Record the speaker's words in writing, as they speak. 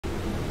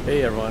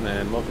Hey everyone,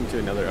 and welcome to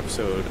another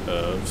episode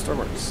of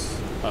Stormworks.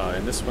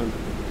 In this one,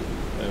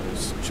 I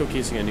was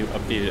showcasing a new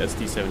updated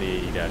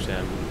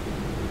SD70M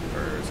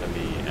or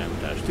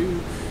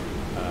 70M-2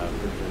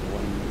 version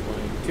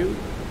 1.2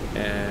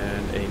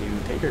 and a new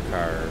tanker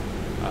car.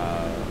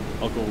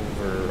 I'll go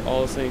over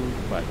all this thing,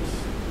 but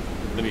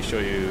let me show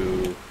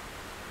you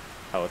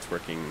how it's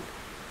working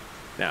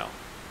now.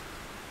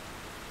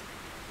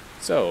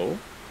 So,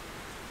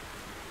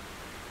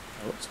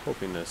 I was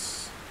hoping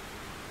this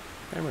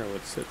camera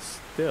would sit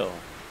still.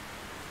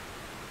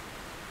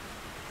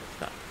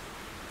 It's not.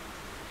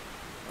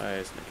 Why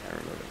isn't the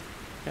camera moving?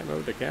 Can't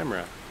move the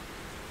camera.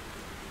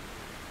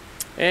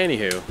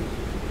 Anywho,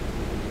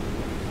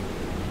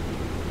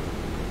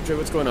 show you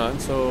what's going on.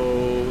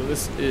 So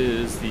this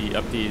is the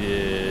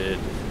updated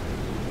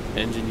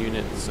engine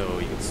unit. So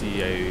you can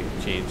see I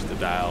changed the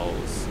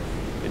dials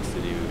into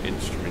the new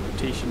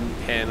instrumentation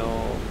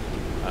panel.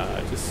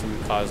 Just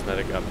some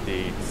cosmetic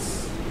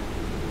updates,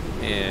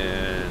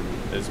 and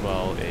as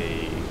well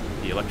the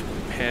electrical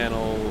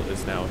panel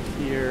is now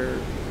here,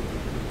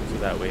 so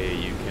that way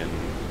you can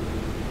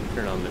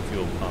turn on the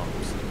fuel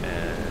pumps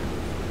and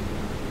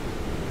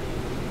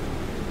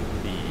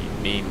the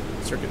main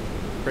circuit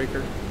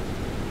breaker.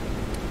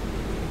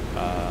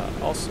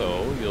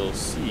 Also, you'll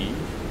see,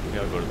 maybe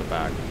I'll go to the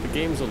back, the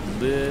game's a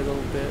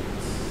little bit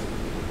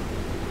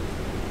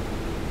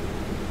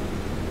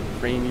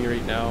grainy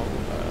right now,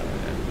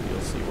 and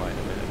you'll see why in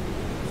a minute.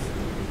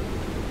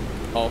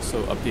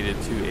 Also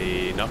updated to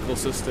a knuckle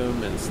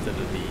system instead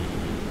of the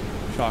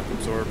shock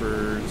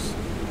absorbers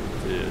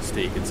to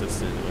stay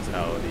consistent with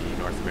how the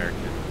North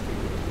American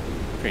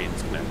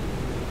trains connect.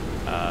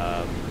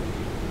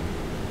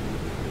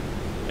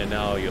 And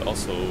now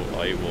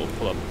I will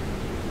pull up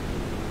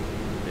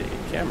the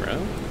camera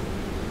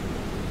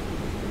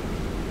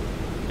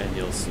and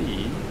you'll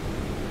see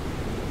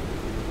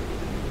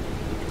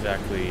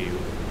exactly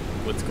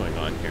what's going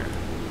on here.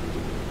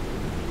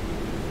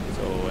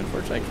 So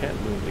unfortunately I can't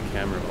move the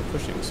camera while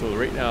pushing. So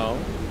right now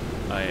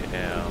I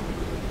am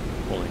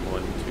pulling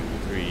 1, 2,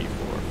 3,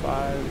 4,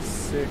 5,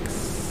 6,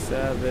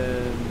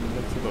 7,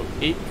 that's about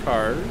 8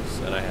 cars,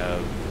 and I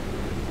have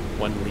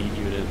 1 lead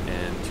unit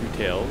and 2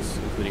 tails,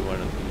 including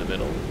one in the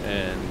middle,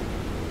 and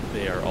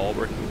they are all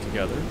working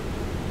together,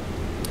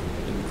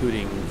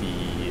 including the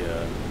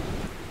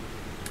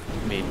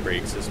main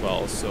brakes as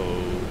well.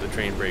 So the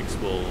train brakes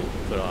will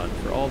put on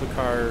for all the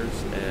cars,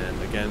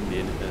 and again the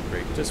independent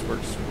brake just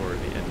works for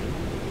the engine.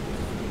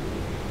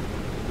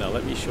 Now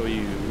let me show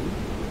you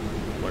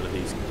one of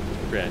these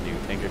brand new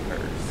tanker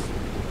cars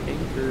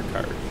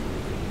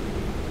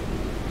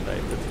that I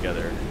put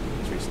together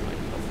just recently.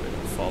 Hopefully it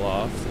won't fall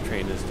off. The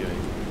train is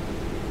doing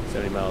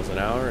 70 miles an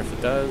hour. If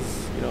it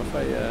does, you know, if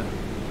I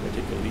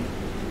take a leap,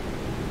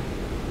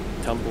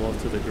 tumble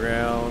to the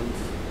ground.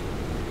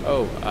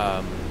 Oh,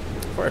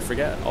 before I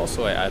forget,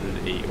 also I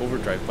added a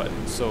overdrive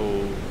button.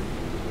 So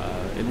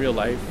in real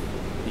life,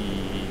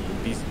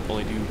 these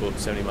only do about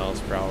 70 miles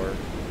per hour.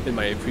 In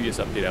my previous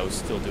update, I was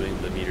still doing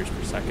the meters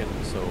per second.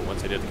 So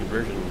once I did the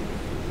conversion,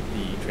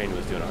 the train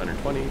was doing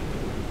 120.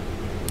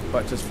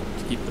 But just to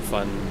keep the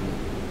fun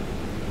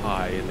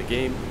high in the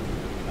game,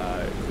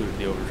 included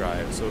the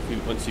overdrive. So if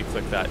once you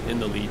click that in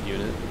the lead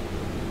unit,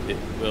 it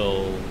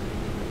will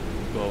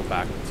go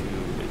back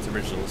to its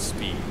original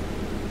speed,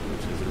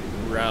 which is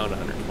around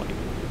 120.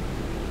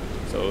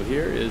 So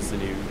here is the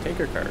new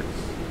tanker cars.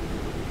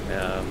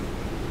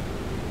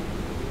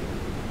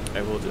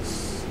 I will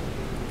just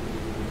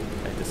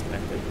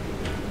disconnect it.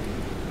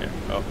 There.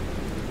 Oh,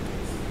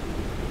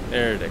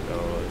 there it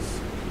goes.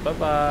 Bye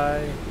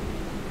bye.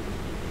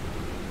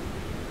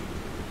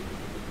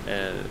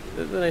 And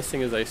the nice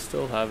thing is I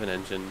still have an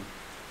engine.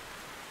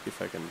 See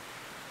if I can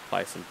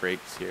apply some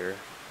brakes here.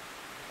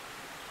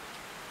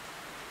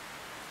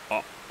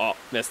 Oh,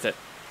 missed it.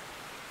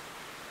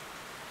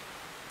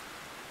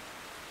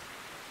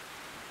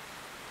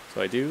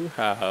 So I do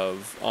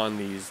have on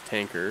these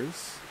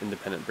tankers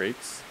independent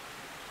brakes.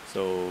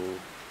 So you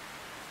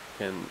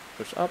can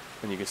push up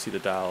and you can see the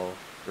dial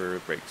for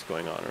brakes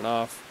going on and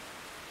off.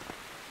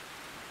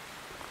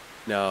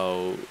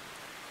 Now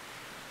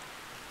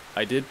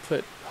I did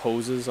put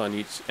hoses on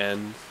each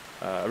end.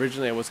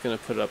 Originally I was going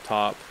to put it up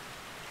top,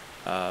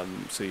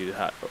 so you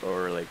had,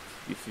 or like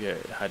if you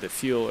had to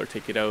fuel or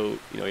take it out,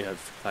 you know, you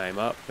have to climb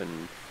up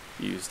and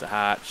use the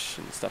hatch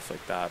and stuff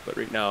like that. But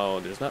right now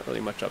there's not really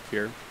much up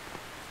here.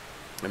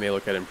 I may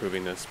look at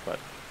improving this, but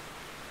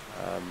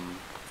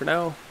for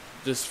now,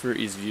 just for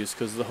ease of use,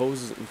 because the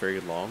hose isn't very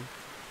long,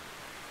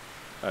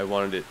 I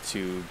wanted it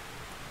to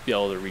be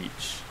able to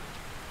reach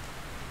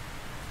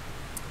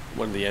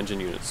one of the engine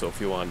units. So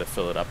if you wanted to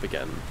fill it up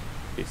again,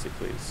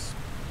 basically is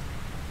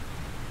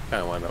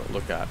kind of what I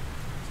look at.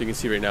 So you can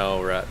see right now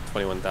we're at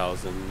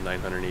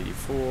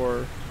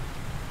 21,984,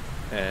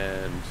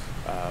 and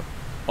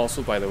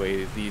also, by the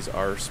way, these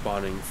are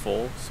spawning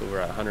full, so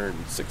we're at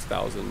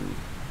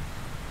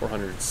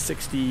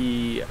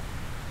 106,460.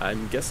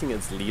 I'm guessing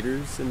it's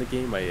liters in the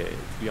game. To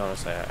be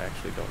honest, I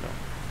actually don't know.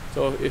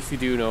 So if you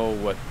do know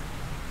what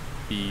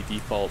the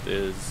default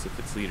is. If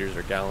it's liters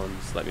or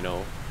gallons, let me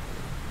know.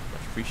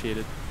 Much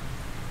appreciated.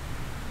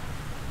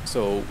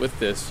 So with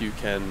this,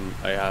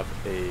 I have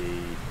a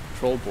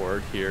control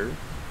board here.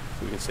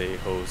 So we can say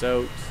hose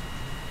out,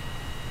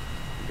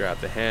 grab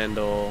the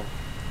handle,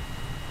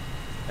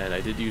 and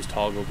I did use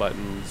toggle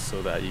buttons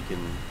so that you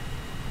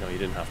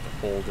didn't have to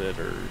hold it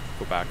or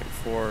go back and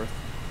forth.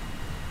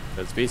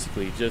 That's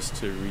basically just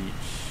to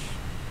reach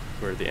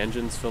where the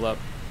engines fill up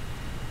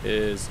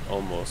is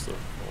almost the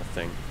whole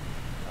thing.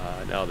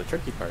 Now the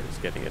tricky part is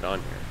getting it on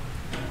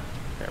here.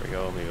 There we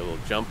go, maybe a little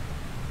jump.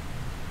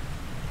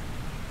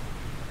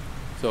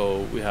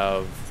 So we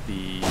have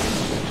the,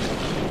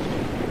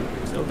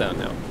 still down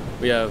now.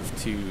 We have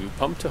to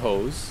pump to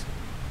hose,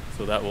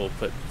 so that will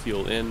put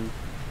fuel in,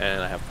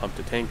 and I have pump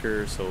to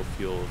tanker, so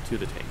fuel to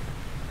the tanker.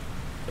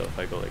 So if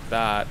I go like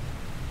that,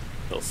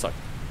 it'll suck.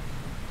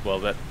 Well,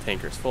 that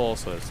tanker's full,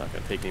 so it's not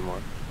going to take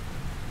anymore.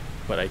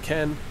 But I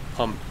can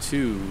pump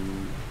to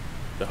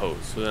the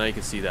hose, so then I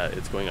can see that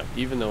it's going up,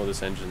 even though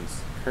this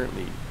engine's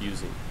currently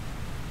using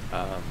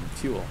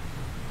fuel.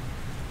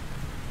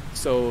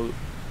 So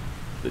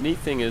the neat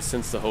thing is,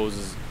 since the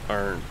hoses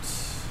aren't,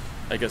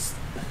 I guess,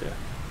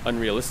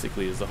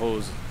 unrealistically, is the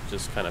hose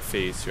just kind of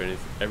phase through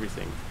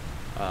everything.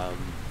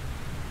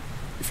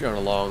 If you're on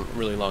a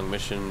really long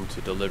mission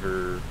to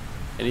deliver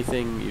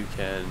anything, you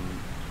can,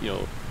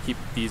 keep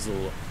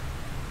diesel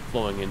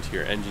flowing into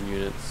your engine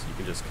units. You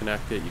can just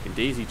connect it. You can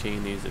daisy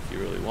chain these if you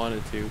really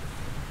wanted to.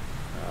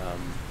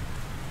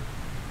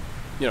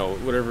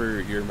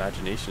 Whatever your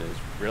imagination is,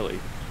 really.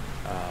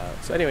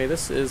 So anyway,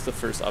 this is the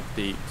first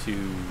update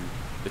to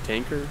the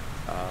tanker.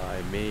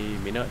 I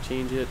may not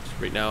change it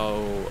right now.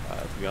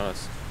 To be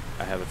honest,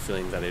 I have a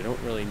feeling that I don't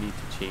really need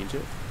to change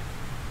it.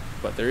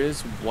 But there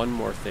is one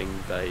more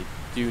thing that I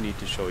do need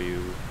to show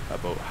you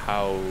about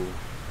how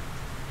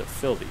to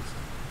fill these.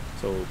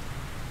 So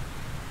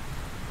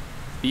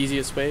the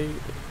easiest way,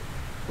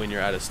 when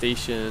you're at a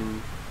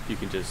station, you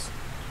can just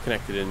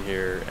connect it in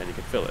here and you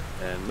can fill it.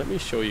 And let me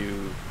show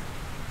you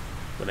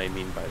what I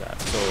mean by that.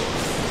 So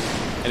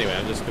anyway,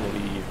 I'm just going to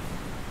leave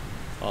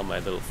all my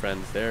little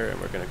friends there, and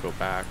we're going to go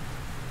back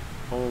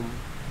home.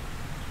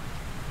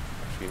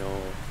 Actually,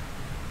 no.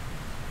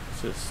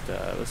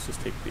 Let's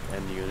just take the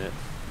end unit.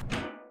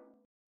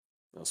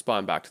 I'll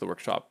spawn back to the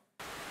workshop.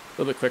 A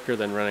little bit quicker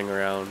than running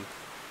around.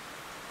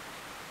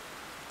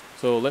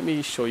 So let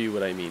me show you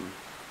what I mean.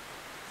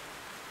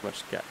 How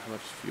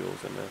much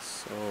fuel's in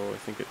this? Oh, I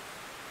think it's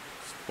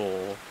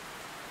full.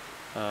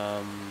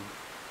 I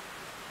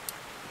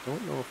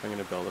don't know if I'm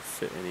going to be able to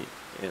fit any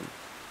in,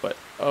 but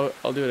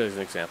I'll do it as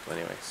an example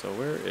anyway. So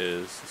where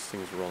is this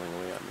thing's rolling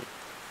away on me?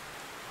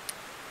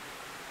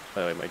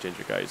 By the way, my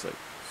ginger guy is like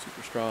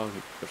super strong. He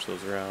can push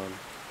those around.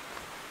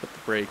 Put the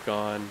brake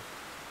on.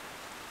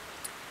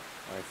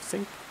 I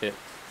think it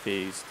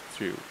phased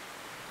through.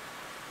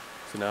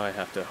 So now I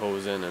have to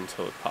hose in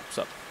until it pops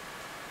up.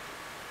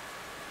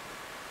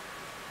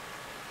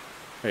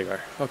 There you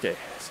are. Okay,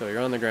 so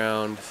you're on the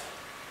ground.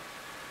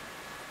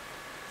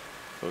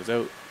 Goes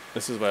out.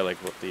 This is why I like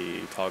what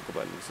the toggle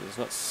buttons. It's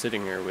not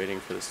sitting here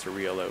waiting for this to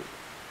reel out.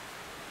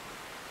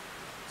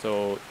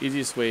 So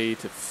easiest way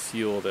to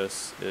fuel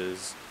this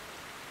is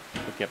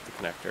hooking up the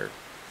connector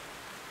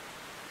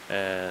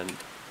and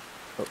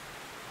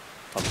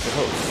pump the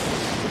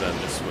hose. So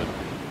then this would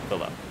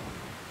fill up.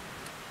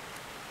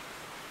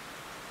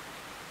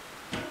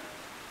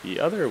 The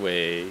other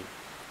way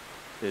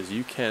is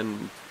you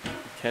can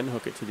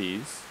hook it to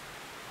these,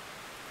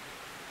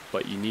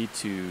 but you need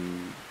to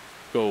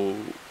go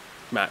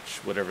match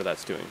whatever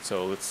that's doing.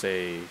 So let's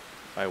say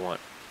I want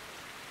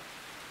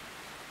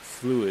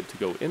fluid to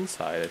go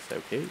inside. I say,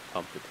 okay,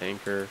 pump the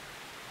tanker,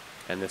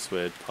 and this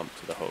would pump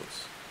to the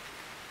hose.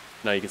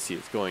 Now you can see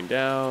it's going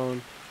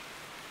down.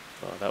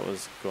 Oh, that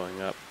was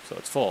going up, so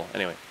it's full.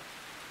 Anyway,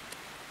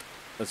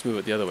 let's move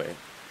it the other way.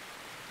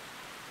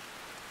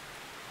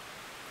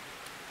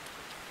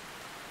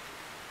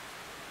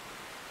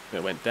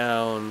 It went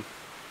down,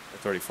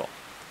 it's already full.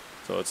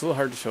 So it's a little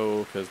hard to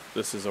show because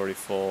this is already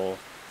full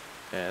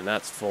and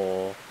that's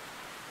full,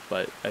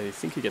 but I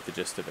think you get the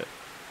gist of it.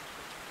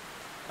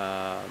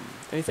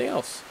 Anything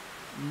else?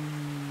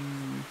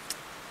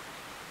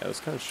 Yeah, those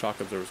kind of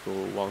shock absorbers go a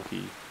little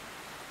wonky.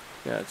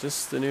 Yeah,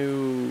 just the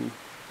new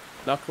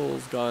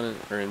knuckles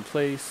are in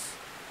place,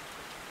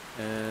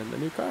 and the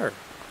new car.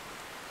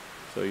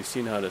 So you've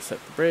seen how to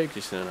set the brakes,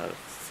 you've seen how to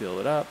fill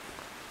it up.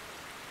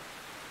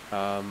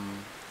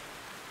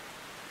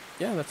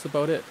 Yeah, that's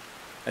about it.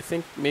 I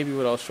think maybe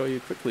what I'll show you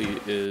quickly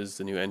is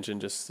the new engine,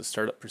 just the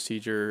startup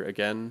procedure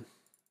again.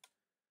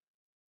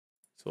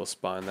 So we'll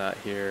spawn that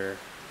here.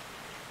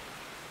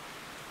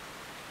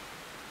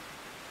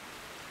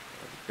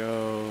 There we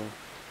go.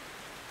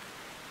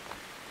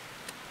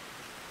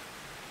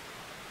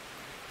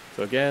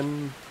 So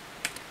again,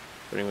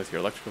 starting with your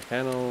electrical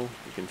panel,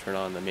 you can turn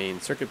on the main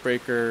circuit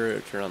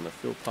breaker, turn on the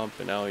fuel pump,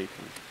 and now you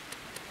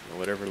can,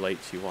 whatever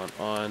lights you want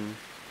on.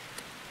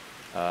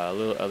 A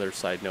little other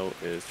side note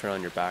is turn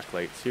on your back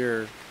lights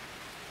here.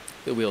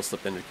 The wheel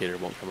slip indicator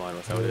won't come on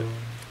without it.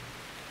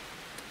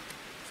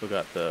 So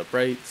got the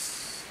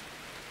brights,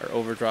 our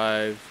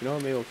overdrive. You know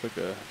what, maybe we'll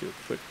do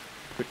a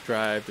quick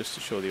drive just to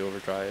show the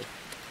overdrive.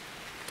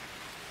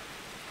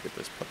 Get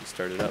this puppy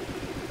started up.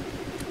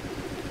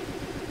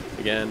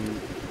 Again,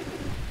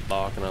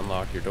 lock and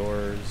unlock your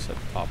doors at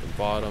the top and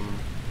bottom.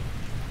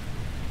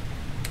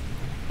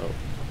 Oh,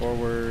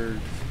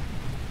 forward.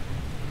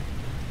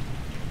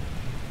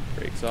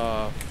 Brakes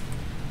off.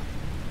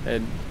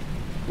 And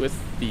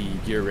with the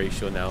gear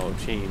ratio now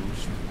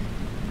changed,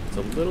 it's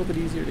a little bit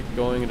easier to get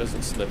going. It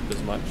doesn't slip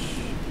as much.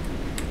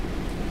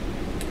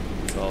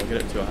 So I'll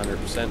get it to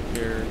 100%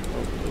 here. Oh,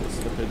 a little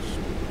slippage.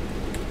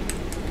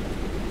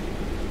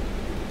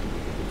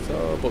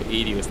 So about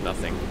 80 with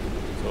nothing.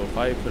 So if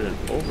I put it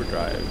in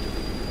overdrive,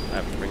 I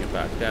have to bring it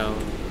back down.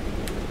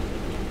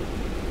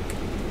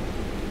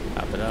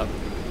 Tap it up.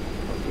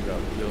 Oh, we got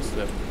wheel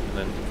slip. And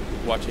then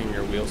watching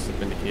your wheel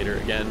slip indicator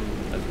again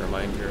as a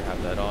reminder,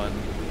 have that on.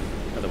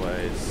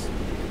 Otherwise,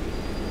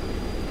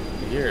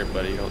 you hear it,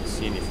 but you don't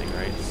see anything,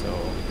 right? So,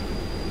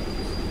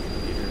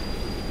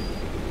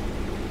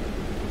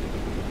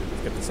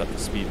 let's get this up to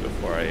speed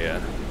before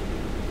I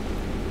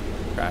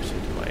crash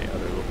into my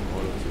other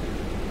locomotives.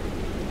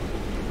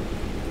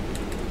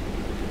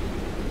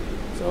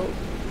 So,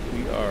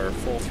 we are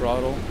full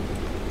throttle,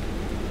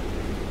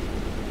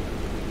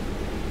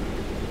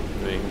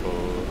 doing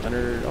about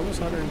 100, almost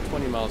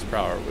 120 miles per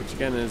hour, which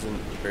again isn't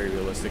very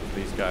realistic for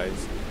these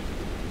guys.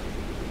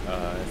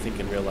 I think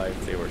in real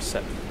life they were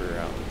set for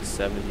around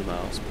 70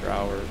 miles per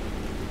hour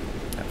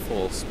at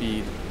full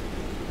speed.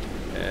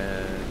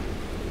 And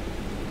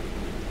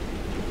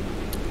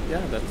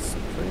yeah, that's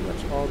pretty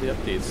much all the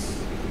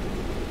updates.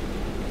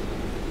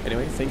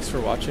 Anyway, thanks for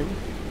watching,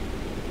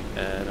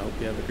 and I hope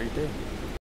you have a great day.